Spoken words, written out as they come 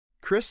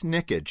Chris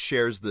Nickage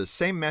shares the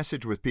same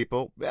message with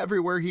people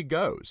everywhere he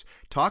goes.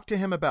 Talk to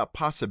him about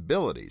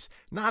possibilities,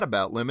 not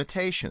about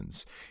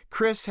limitations.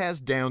 Chris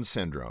has Down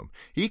syndrome.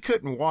 He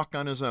couldn't walk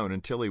on his own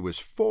until he was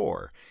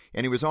 4,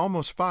 and he was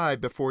almost 5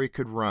 before he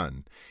could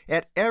run.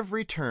 At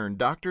every turn,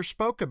 doctors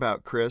spoke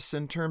about Chris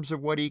in terms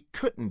of what he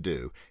couldn't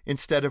do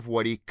instead of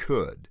what he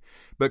could.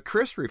 But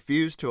Chris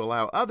refused to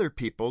allow other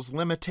people's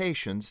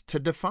limitations to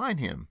define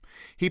him.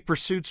 He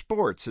pursued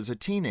sports as a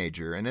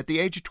teenager, and at the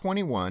age of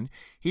 21,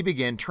 he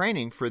began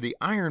training for the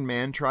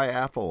Ironman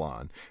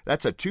Triathlon.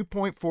 That's a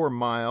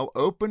 2.4-mile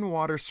open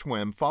water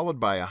swim followed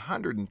by a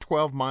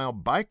 112-mile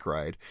bike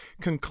ride,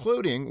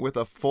 concluding with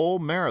a full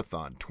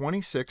marathon,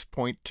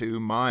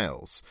 26.2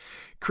 miles.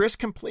 Chris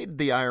completed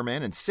the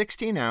Ironman in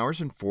 16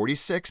 hours and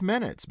 46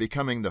 minutes,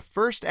 becoming the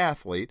first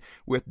athlete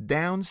with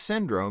Down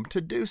syndrome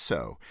to do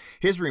so.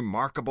 His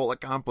remarkable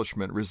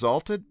accomplishment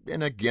resulted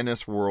in a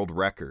Guinness World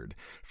Record.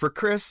 For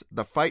Chris,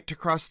 the fight to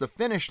cross the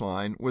finish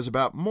line was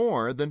about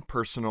more than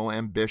personal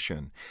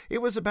ambition.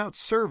 It was about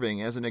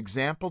serving as an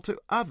example to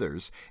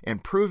others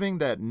and proving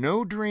that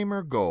no dream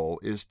or goal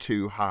is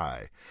too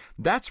high.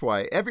 That's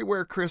why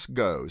everywhere Chris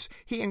goes,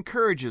 he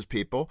encourages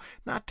people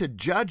not to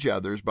judge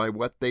others by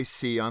what they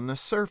see on the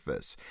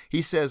surface.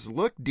 He says,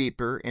 look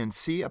deeper and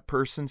see a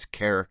person's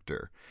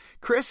character.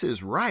 Chris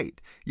is right.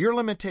 Your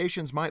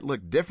limitations might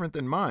look different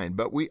than mine,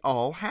 but we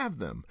all have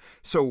them.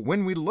 So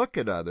when we look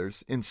at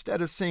others,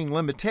 instead of seeing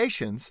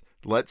limitations,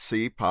 let's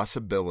see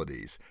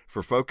possibilities.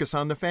 For Focus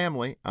on the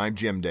Family, I'm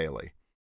Jim Daly.